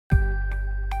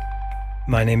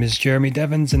My name is Jeremy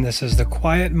Devins, and this is the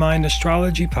Quiet Mind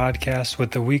Astrology Podcast with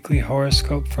the weekly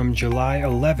horoscope from July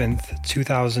 11th,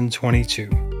 2022.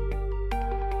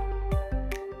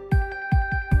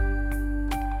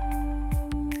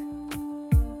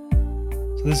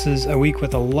 So this is a week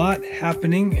with a lot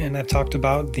happening, and I've talked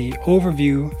about the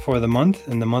overview for the month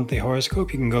and the monthly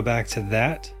horoscope. You can go back to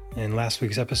that in last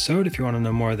week's episode if you want to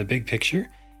know more of the big picture.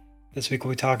 This week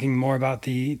we'll be talking more about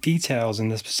the details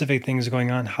and the specific things going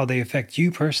on, how they affect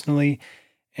you personally.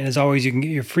 And as always, you can get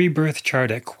your free birth chart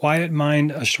at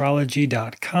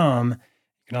quietmindastrology.com. You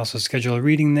can also schedule a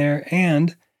reading there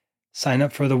and sign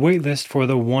up for the waitlist for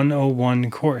the 101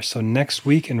 course. So next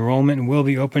week, enrollment will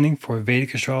be opening for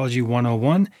Vedic Astrology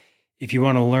 101. If you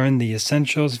want to learn the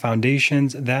essentials,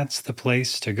 foundations, that's the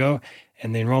place to go.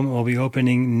 And the enrollment will be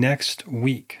opening next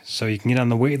week. So you can get on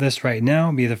the wait list right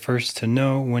now, be the first to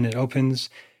know when it opens.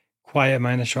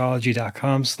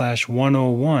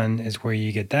 quietmindastrology.com/101 is where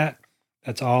you get that.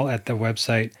 That's all at the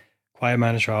website,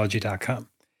 quietmindastrology.com.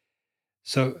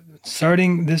 So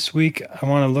starting this week, I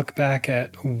want to look back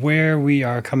at where we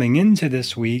are coming into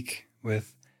this week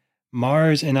with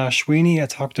Mars in Ashwini. I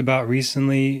talked about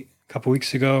recently, a couple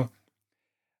weeks ago,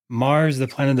 Mars, the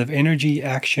planet of energy,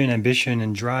 action, ambition,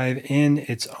 and drive, in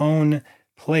its own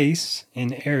place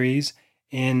in Aries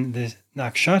in the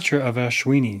Nakshatra of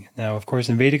Ashwini. Now, of course,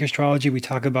 in Vedic astrology, we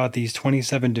talk about these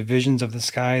 27 divisions of the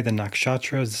sky, the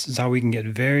Nakshatras. This is how we can get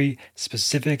very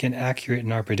specific and accurate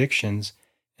in our predictions.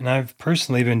 And I've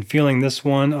personally been feeling this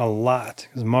one a lot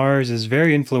because Mars is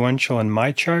very influential in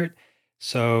my chart.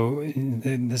 So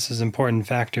this is an important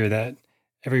factor that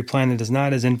every planet is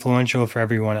not as influential for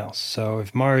everyone else. So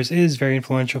if Mars is very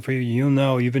influential for you, you'll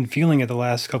know you've been feeling it the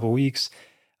last couple of weeks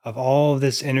of all of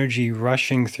this energy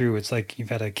rushing through. It's like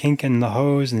you've had a kink in the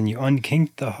hose and then you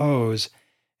unkinked the hose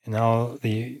and all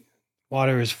the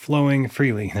water is flowing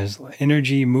freely. There's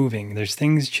energy moving. There's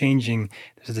things changing.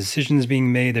 There's decisions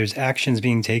being made. There's actions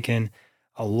being taken.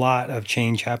 A lot of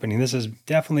change happening. This has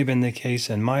definitely been the case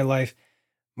in my life,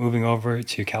 moving over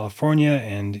to California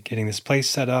and getting this place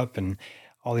set up and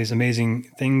all these amazing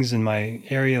things in my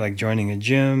area, like joining a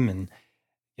gym and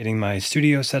getting my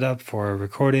studio set up for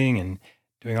recording and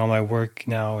doing all my work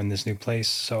now in this new place.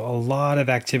 So a lot of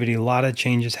activity, a lot of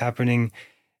changes happening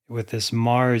with this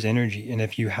Mars energy. And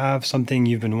if you have something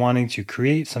you've been wanting to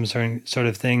create, some sort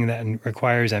of thing that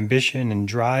requires ambition and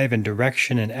drive and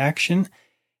direction and action,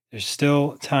 there's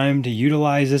still time to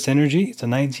utilize this energy. It's a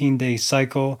 19-day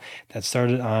cycle that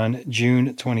started on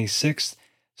June 26th.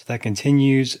 So that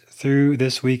continues through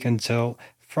this week until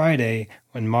Friday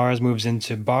when Mars moves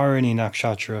into Bharani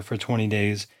Nakshatra for 20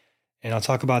 days. And I'll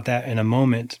talk about that in a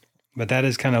moment. But that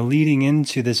is kind of leading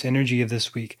into this energy of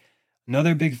this week.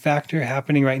 Another big factor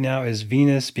happening right now is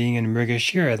Venus being in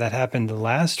Mrigashira. That happened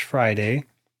last Friday.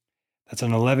 That's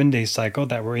an 11-day cycle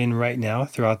that we're in right now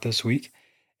throughout this week.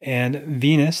 And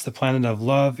Venus, the planet of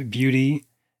love, beauty,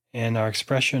 and our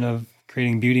expression of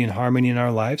creating beauty and harmony in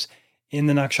our lives, in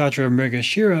the Nakshatra of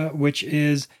Mrigashira, which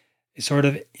is a sort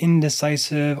of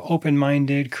indecisive,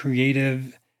 open-minded,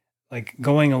 creative, like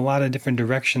going a lot of different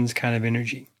directions kind of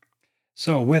energy.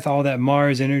 So with all that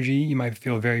Mars energy, you might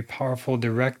feel very powerful,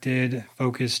 directed,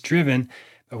 focused, driven.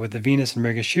 But with the Venus and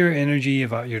Mrigashira energy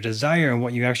about your desire and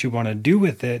what you actually want to do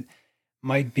with it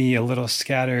might be a little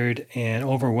scattered and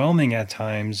overwhelming at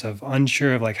times, of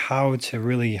unsure of like how to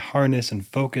really harness and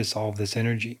focus all of this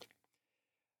energy.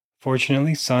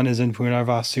 Fortunately, Sun is in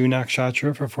Punarvasu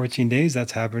Nakshatra for 14 days.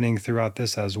 That's happening throughout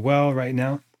this as well right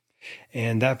now.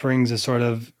 And that brings a sort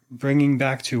of bringing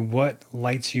back to what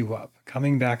lights you up,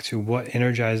 coming back to what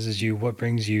energizes you, what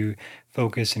brings you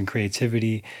focus and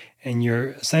creativity. And you're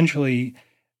essentially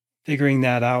figuring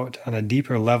that out on a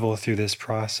deeper level through this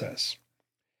process.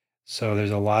 So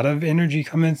there's a lot of energy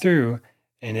coming through,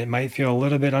 and it might feel a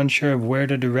little bit unsure of where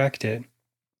to direct it.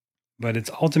 But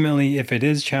it's ultimately, if it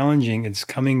is challenging, it's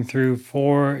coming through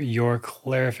for your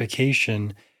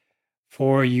clarification,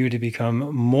 for you to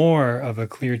become more of a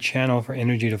clear channel for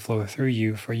energy to flow through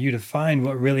you, for you to find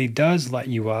what really does light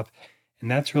you up. And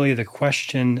that's really the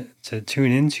question to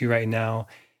tune into right now.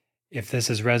 If this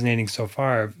is resonating so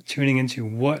far, tuning into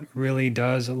what really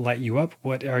does light you up.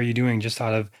 What are you doing just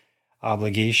out of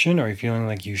obligation? Are you feeling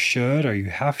like you should or you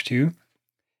have to?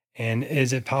 And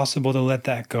is it possible to let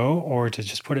that go or to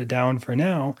just put it down for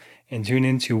now and tune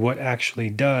into what actually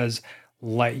does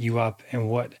light you up and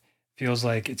what feels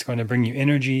like it's going to bring you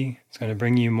energy, it's going to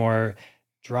bring you more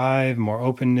drive, more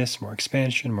openness, more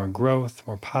expansion, more growth,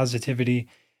 more positivity.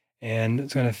 And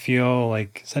it's going to feel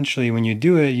like essentially when you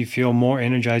do it, you feel more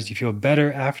energized, you feel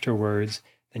better afterwards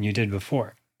than you did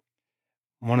before.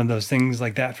 one of those things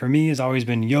like that for me has always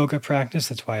been yoga practice.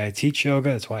 That's why I teach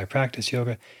yoga. That's why I practice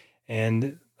yoga.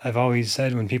 And I've always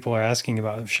said when people are asking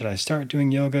about, should I start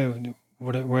doing yoga?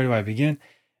 Where do I begin?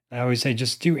 I always say,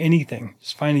 just do anything.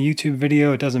 Just find a YouTube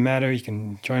video. It doesn't matter. You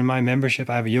can join my membership.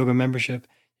 I have a yoga membership.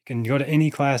 You can go to any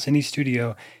class, any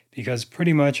studio, because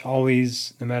pretty much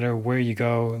always, no matter where you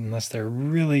go, unless they're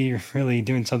really, really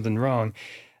doing something wrong,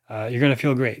 you're going to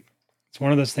feel great. It's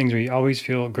one of those things where you always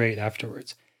feel great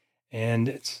afterwards. And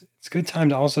it's a good time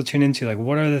to also tune into, like,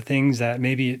 what are the things that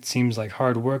maybe it seems like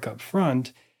hard work up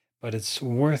front, but it's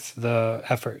worth the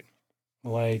effort.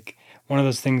 Like, one of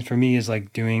those things for me is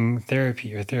like doing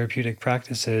therapy or therapeutic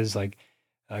practices, like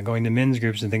going to men's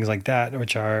groups and things like that,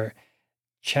 which are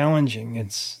challenging.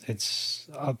 It's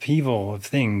upheaval of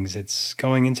things. It's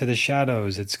going into the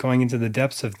shadows. It's going into the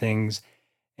depths of things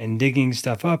and digging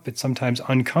stuff up. It's sometimes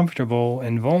uncomfortable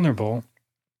and vulnerable,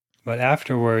 but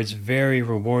afterwards very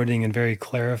rewarding and very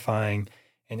clarifying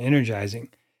and energizing.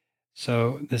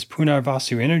 So this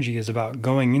Punarvasu energy is about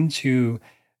going into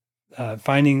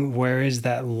finding where is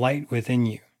that light within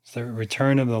you. So the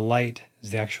return of the light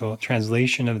is the actual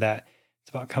translation of that. It's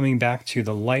about coming back to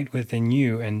the light within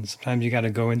you. And sometimes you got to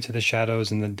go into the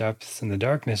shadows and the depths and the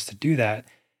darkness to do that.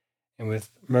 And with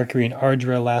Mercury and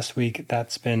Ardra last week,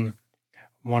 that's been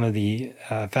one of the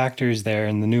factors there.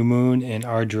 And the new moon in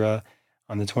Ardra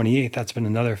on the 28th, that's been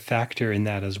another factor in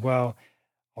that as well.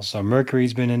 Also,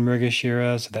 Mercury's been in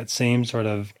Mrigashira, so that same sort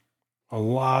of a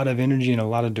lot of energy and a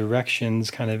lot of directions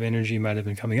kind of energy might have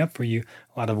been coming up for you.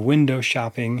 A lot of window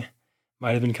shopping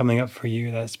might have been coming up for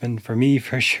you. That's been for me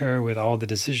for sure, with all the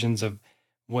decisions of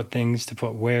what things to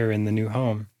put where in the new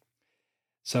home.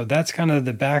 So that's kind of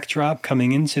the backdrop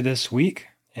coming into this week.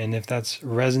 And if that's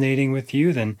resonating with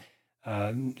you, then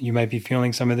you might be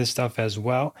feeling some of this stuff as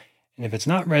well. And if it's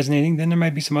not resonating, then there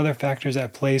might be some other factors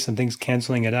at play, some things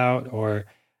canceling it out, or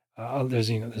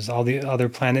there's all the other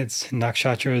planets,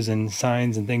 nakshatras and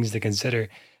signs and things to consider.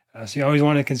 So you always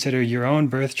want to consider your own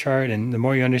birth chart, and the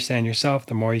more you understand yourself,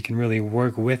 the more you can really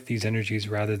work with these energies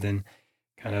rather than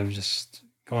kind of just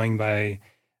going by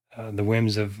the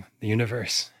whims of the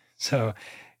universe. So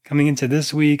coming into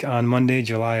this week on Monday,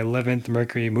 July 11th,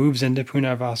 Mercury moves into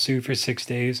Punarvasu for 6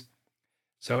 days.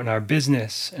 So in our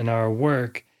business and our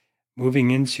work,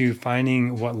 moving into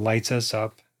finding what lights us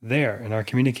up there in our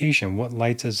communication, what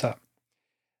lights us up.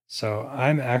 So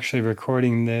I'm actually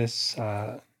recording this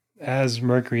as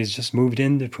Mercury has just moved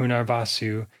into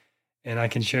Punarvasu, and I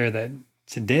can share that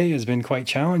today has been quite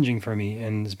challenging for me,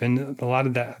 and it's been a lot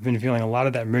of that. I've been feeling a lot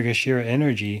of that Mrigashira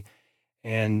energy,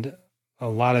 and a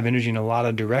lot of energy in a lot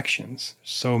of directions.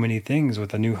 So many things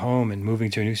with a new home and moving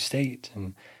to a new state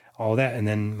and all that, and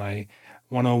then my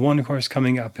 101 course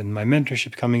coming up and my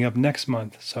mentorship coming up next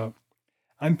month. So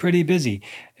I'm pretty busy.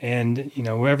 And,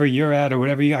 wherever you're at or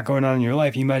whatever you got going on in your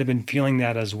life, you might have been feeling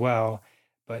that as well.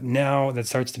 But now that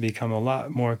starts to become a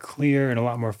lot more clear and a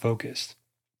lot more focused.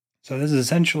 So this is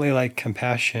essentially like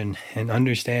compassion and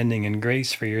understanding and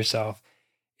grace for yourself.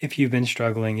 If you've been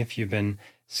struggling, if you've been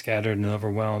scattered and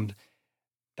overwhelmed,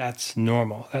 that's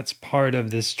normal. That's part of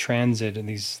this transit and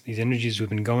these energies we've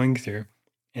been going through.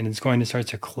 And it's going to start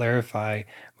to clarify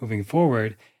moving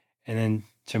forward. And then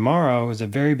tomorrow is a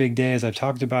very big day, as I've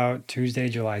talked about. Tuesday,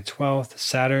 July 12th,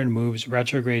 Saturn moves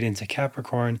retrograde into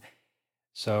Capricorn.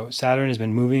 So Saturn has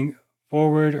been moving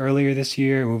forward earlier this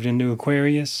year, moved into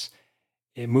Aquarius.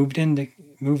 It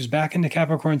moves back into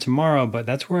Capricorn tomorrow, but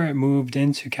that's where it moved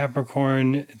into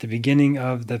Capricorn at the beginning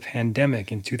of the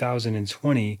pandemic in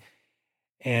 2020.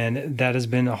 And that has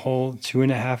been a whole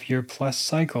 2.5 year plus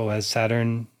cycle, as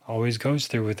Saturn always goes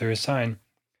through with their sign,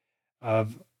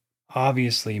 of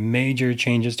obviously major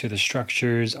changes to the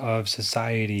structures of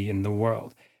society in the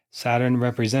world. Saturn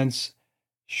represents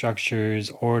structures,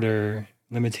 order,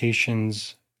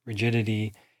 limitations,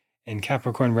 rigidity, and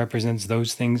Capricorn represents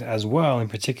those things as well, in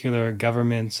particular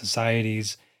government,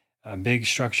 societies, big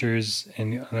structures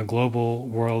on a global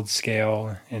world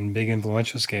scale and big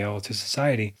influential scale to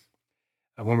society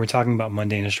when we're talking about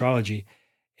mundane astrology.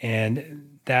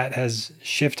 And that has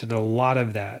shifted a lot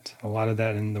of that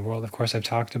in the world. Of course, I've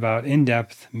talked about in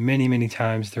depth many, many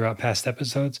times throughout past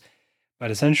episodes,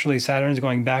 but essentially Saturn's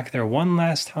going back there one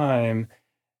last time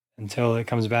until it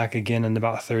comes back again in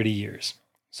about 30 years.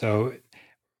 So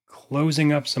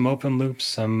closing up some open loops,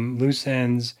 some loose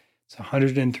ends. It's a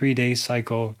 103-day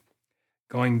cycle,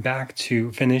 going back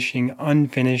to finishing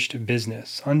unfinished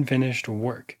business, unfinished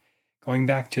work, going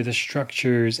back to the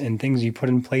structures and things you put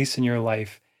in place in your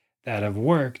life that have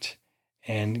worked,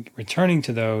 and returning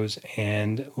to those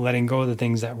and letting go of the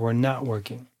things that were not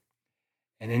working.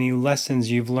 and any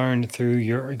lessons you've learned through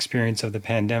your experience of the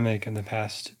pandemic in the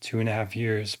past 2.5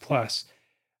 years plus,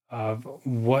 of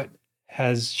what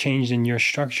has changed in your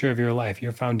structure of your life,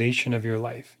 your foundation of your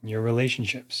life, your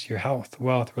relationships, your health,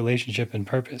 wealth, relationship, and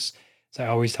purpose. So I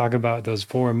always talk about those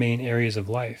 4 main areas of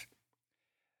life.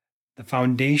 The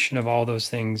foundation of all those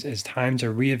things is time to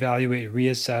reevaluate,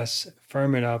 reassess,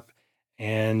 firm it up,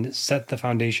 and set the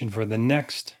foundation for the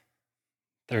next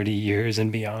 30 years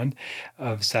and beyond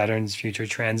of Saturn's future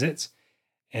transits.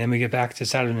 And we get back to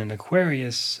Saturn in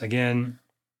Aquarius again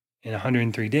in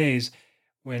 103 days,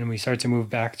 when we start to move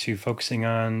back to focusing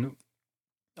on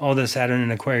all the Saturn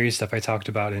and Aquarius stuff I talked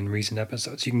about in recent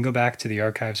episodes. You can go back to the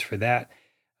archives for that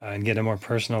and get a more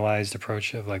personalized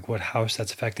approach of like what house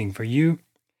that's affecting for you.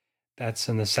 That's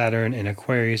in the Saturn and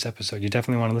Aquarius episode. You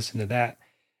definitely want to listen to that,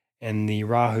 and the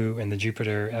Rahu and the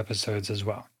Jupiter episodes as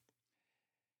well.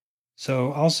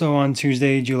 So also on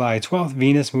Tuesday, July 12th,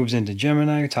 Venus moves into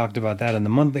Gemini. We talked about that in the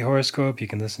monthly horoscope. You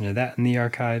can listen to that in the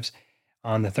archives.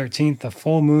 On the 13th, the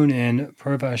full moon in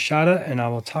Purvashada, and I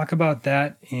will talk about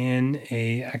that in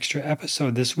a extra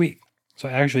episode this week. So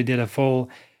I actually did a full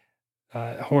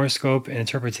horoscope and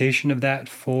interpretation of that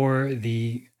for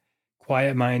the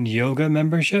Quiet Mind Yoga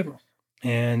membership,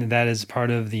 and that is part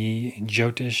of the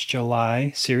Jyotish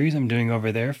July series I'm doing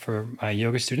over there for my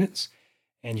yoga students.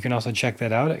 And you can also check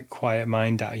that out at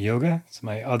quietmind.yoga. It's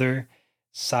my other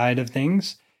side of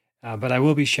things. But I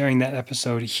will be sharing that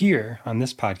episode here on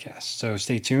this podcast. So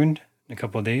stay tuned. In a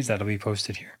couple of days, that'll be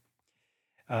posted here.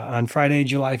 On Friday,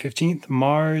 July 15th,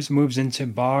 Mars moves into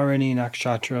Bharani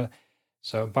Nakshatra.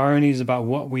 So Bharani is about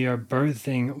what we are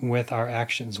birthing with our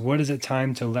actions. What is it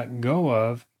time to let go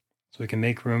of so we can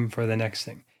make room for the next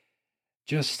thing?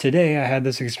 Just today, I had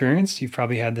this experience. You've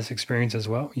probably had this experience as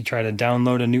well. You try to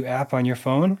download a new app on your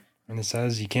phone, and it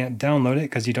says you can't download it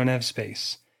because you don't have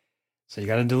space. So you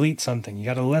got to delete something. You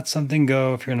got to let something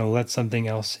go if you're going to let something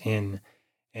else in.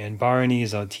 And Bharani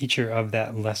is a teacher of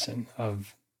that lesson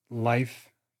of life,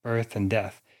 birth, and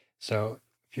death. So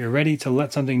if you're ready to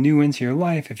let something new into your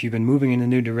life, if you've been moving in a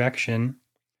new direction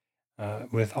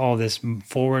with all this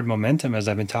forward momentum, as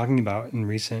I've been talking about in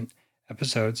recent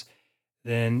episodes,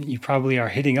 then you probably are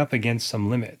hitting up against some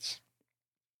limits.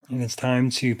 And it's time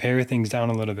to pare things down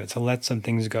a little bit, to let some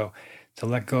things go, to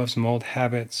let go of some old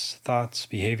habits, thoughts,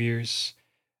 behaviors,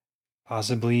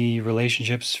 possibly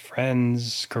relationships,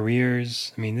 friends,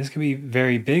 careers. I mean, this could be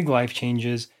very big life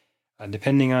changes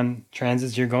depending on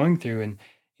transits you're going through. And,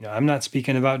 I'm not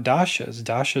speaking about dashas.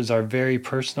 Dashas are very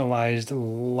personalized,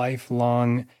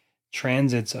 lifelong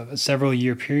transits of several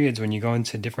year periods when you go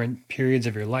into different periods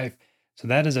of your life. So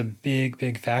that is a big,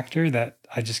 big factor that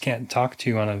I just can't talk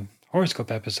to on a horoscope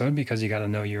episode because you got to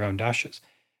know your own dashas.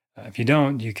 If you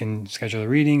don't, you can schedule a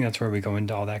reading. That's where we go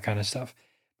into all that kind of stuff.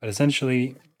 But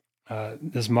essentially,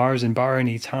 this Mars and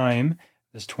Bharani time,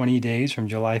 this 20 days from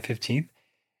July 15th,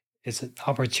 it's an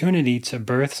opportunity to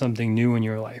birth something new in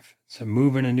your life, to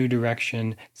move in a new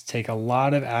direction, to take a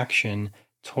lot of action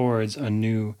towards a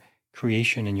new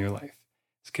creation in your life.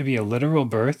 This could be a literal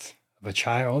birth of a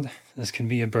child. This can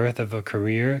be a birth of a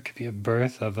career. It could be a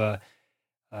birth of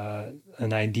an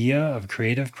idea of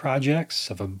creative projects,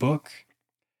 of a book,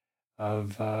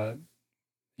 of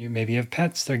you maybe have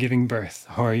pets they're giving birth,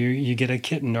 or you get a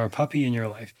kitten or a puppy in your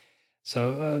life.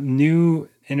 So new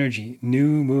energy,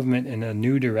 new movement in a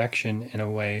new direction in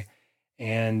a way,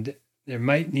 and there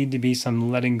might need to be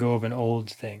some letting go of an old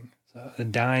thing, so a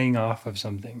dying off of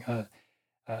something,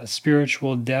 a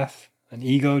spiritual death, an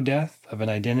ego death of an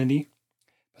identity,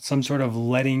 but some sort of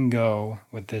letting go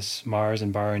with this Mars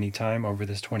and Bharani time over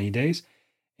this 20 days.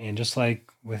 And just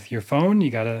like with your phone,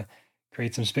 you got to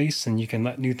create some space and you can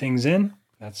let new things in.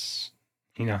 That's,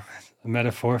 a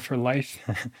metaphor for life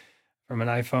from an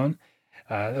iPhone.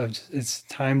 It's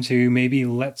time to maybe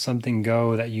let something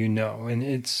go that and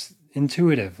it's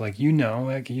intuitive. Like you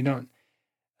don't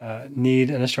need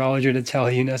an astrologer to tell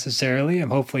you necessarily. I'm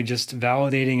hopefully just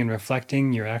validating and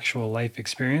reflecting your actual life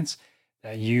experience,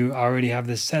 that you already have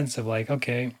this sense of like,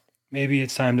 okay, maybe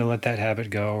it's time to let that habit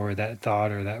go, or that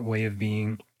thought or that way of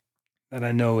being that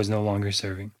I know is no longer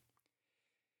serving.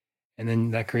 And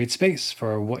then that creates space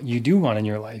for what you do want in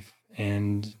your life.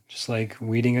 And just like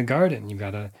weeding a garden, you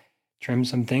got to trim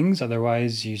some things.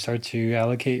 Otherwise, you start to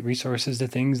allocate resources to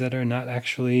things that are not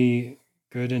actually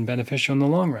good and beneficial in the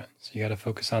long run. So you got to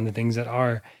focus on the things that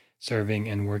are serving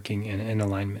and working in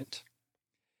alignment.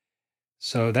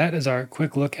 So that is our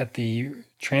quick look at the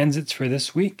transits for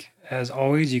this week. As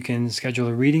always, you can schedule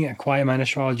a reading at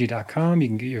quietmindastrology.com. You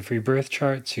can get your free birth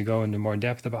chart to go into more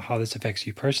depth about how this affects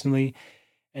you personally.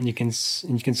 And you can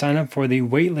sign up for the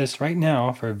waitlist right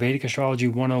now for Vedic Astrology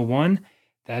 101.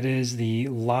 That is the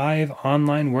live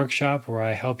online workshop where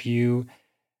I help you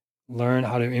learn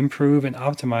how to improve and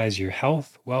optimize your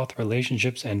health, wealth,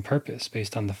 relationships, and purpose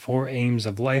based on the 4 aims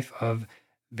of life of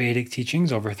Vedic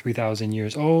teachings over 3,000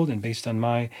 years old and based on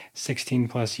my 16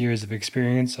 plus years of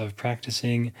experience of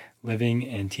practicing, living,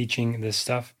 and teaching this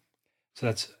stuff. So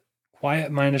that's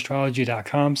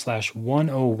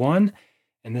quietmindastrology.com/101.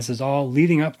 And this is all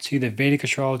leading up to the Vedic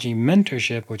Astrology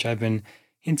Mentorship, which I've been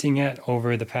hinting at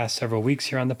over the past several weeks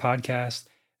here on the podcast.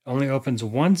 It only opens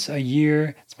once a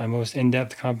year. It's my most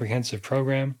in-depth comprehensive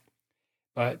program.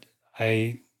 But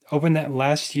I opened that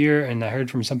last year and I heard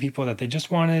from some people that they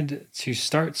just wanted to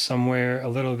start somewhere a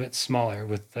little bit smaller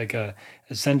with like a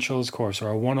essentials course or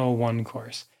a 101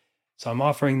 course. So I'm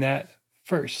offering that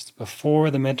first before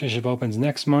the mentorship opens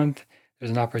next month.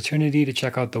 There's an opportunity to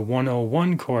check out the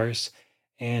 101 course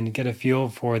and get a feel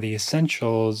for the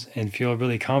essentials and feel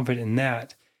really confident in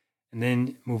that. And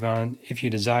then move on, if you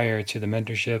desire, to the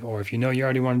mentorship, or if you know you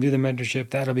already want to do the mentorship,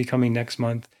 that'll be coming next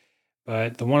month.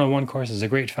 But the 101 course is a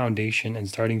great foundation and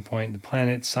starting point. The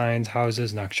planets, signs,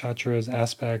 houses, nakshatras,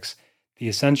 aspects, the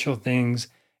essential things.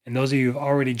 And those of you who've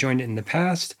already joined it in the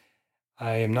past,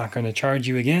 I am not going to charge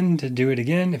you again to do it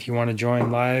again. If you want to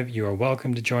join live, you are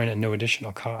welcome to join at no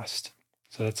additional cost.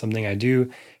 So that's something I do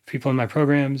for people in my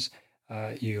programs.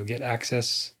 You'll get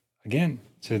access again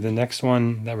to the next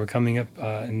one that we're coming up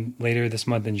later this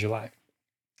month in July.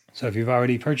 So if you've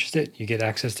already purchased it, you get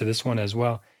access to this one as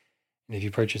well. And if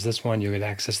you purchase this one, you'll get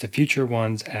access to future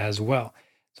ones as well.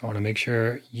 So I want to make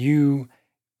sure you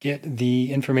get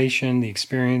the information, the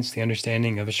experience, the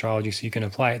understanding of astrology so you can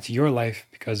apply it to your life,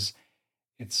 because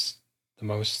it's the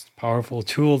most powerful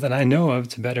tool that I know of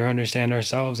to better understand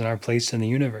ourselves and our place in the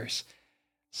universe.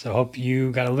 So I hope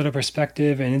you got a little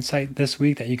perspective and insight this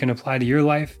week that you can apply to your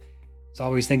life. As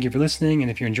always, thank you for listening. And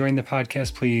if you're enjoying the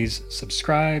podcast, please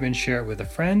subscribe and share it with a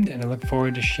friend. And I look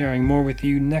forward to sharing more with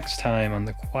you next time on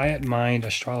the Quiet Mind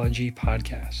Astrology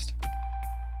Podcast.